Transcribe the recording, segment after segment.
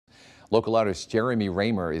Local artist Jeremy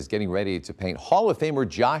Raymer is getting ready to paint Hall of Famer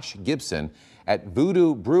Josh Gibson at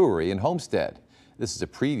Voodoo Brewery in Homestead. This is a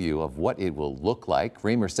preview of what it will look like.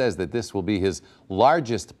 Raymer says that this will be his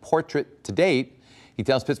largest portrait to date. He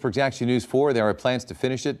tells Pittsburgh's Action News 4 there are plans to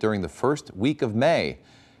finish it during the first week of May.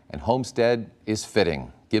 And Homestead is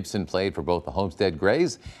fitting. Gibson played for both the Homestead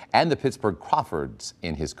Grays and the Pittsburgh Crawfords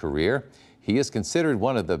in his career. He is considered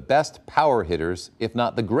one of the best power hitters, if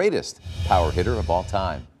not the greatest power hitter of all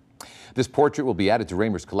time. This portrait will be added to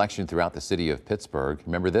Raymer's collection throughout the city of Pittsburgh.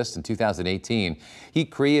 Remember this? In 2018, he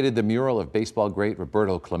created the mural of baseball great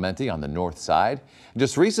Roberto Clemente on the north side.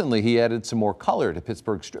 Just recently, he added some more color to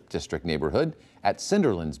Pittsburgh's Strip District neighborhood at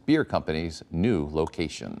Cinderland's Beer Company's new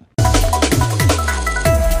location.